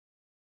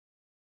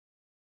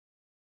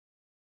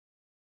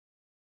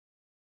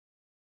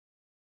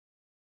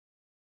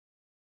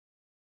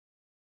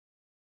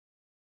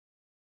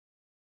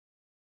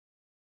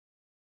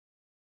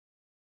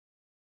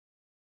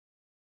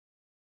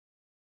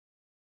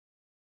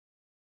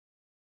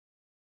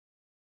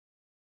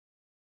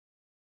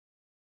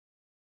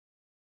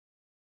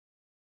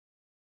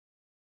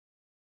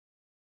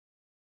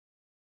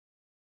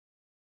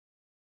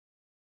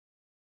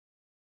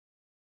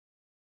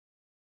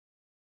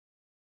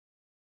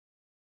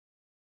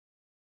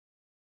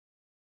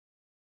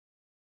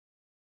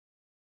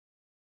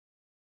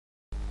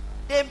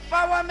The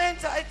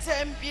empowerment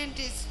item being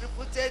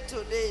distributed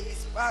today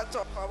is part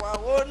of our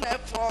own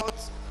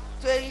efforts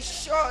to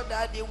ensure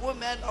that the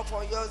women of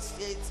Oyo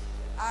State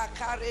are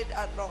carried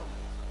along.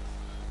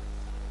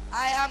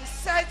 I am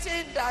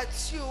certain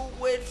that you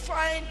will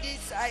find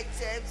these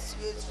items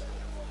useful,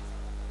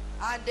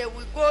 and they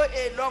will go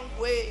a long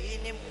way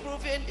in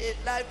improving the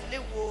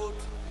livelihood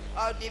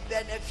of the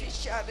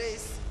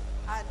beneficiaries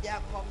and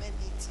their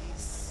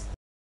communities.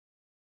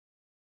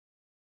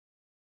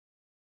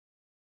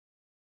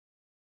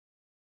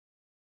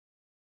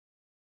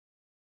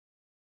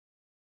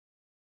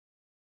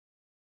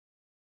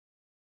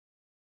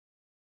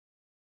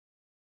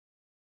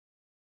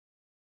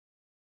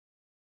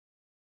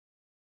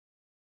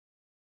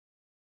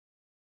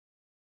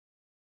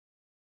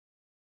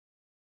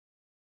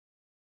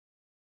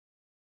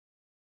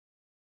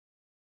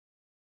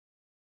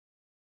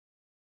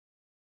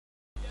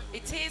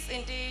 It is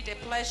indeed a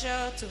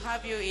pleasure to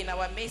have you in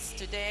our midst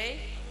today,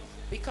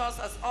 because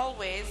as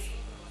always,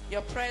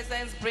 your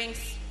presence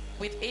brings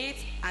with it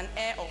an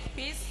air of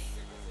peace,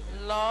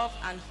 love,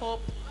 and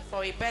hope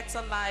for a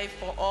better life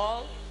for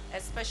all,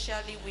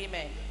 especially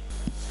women.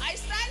 I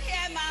stand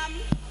here, ma'am,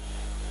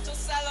 to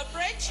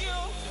celebrate you.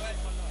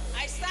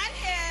 I stand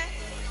here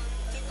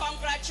to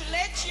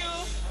congratulate you.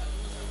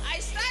 I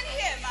stand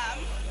here,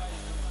 ma'am,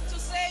 to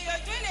say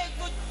you're doing a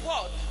good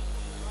work.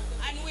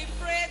 And we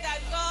pray that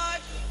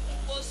God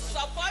will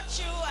support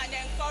you and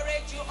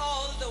encourage you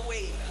all the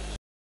way.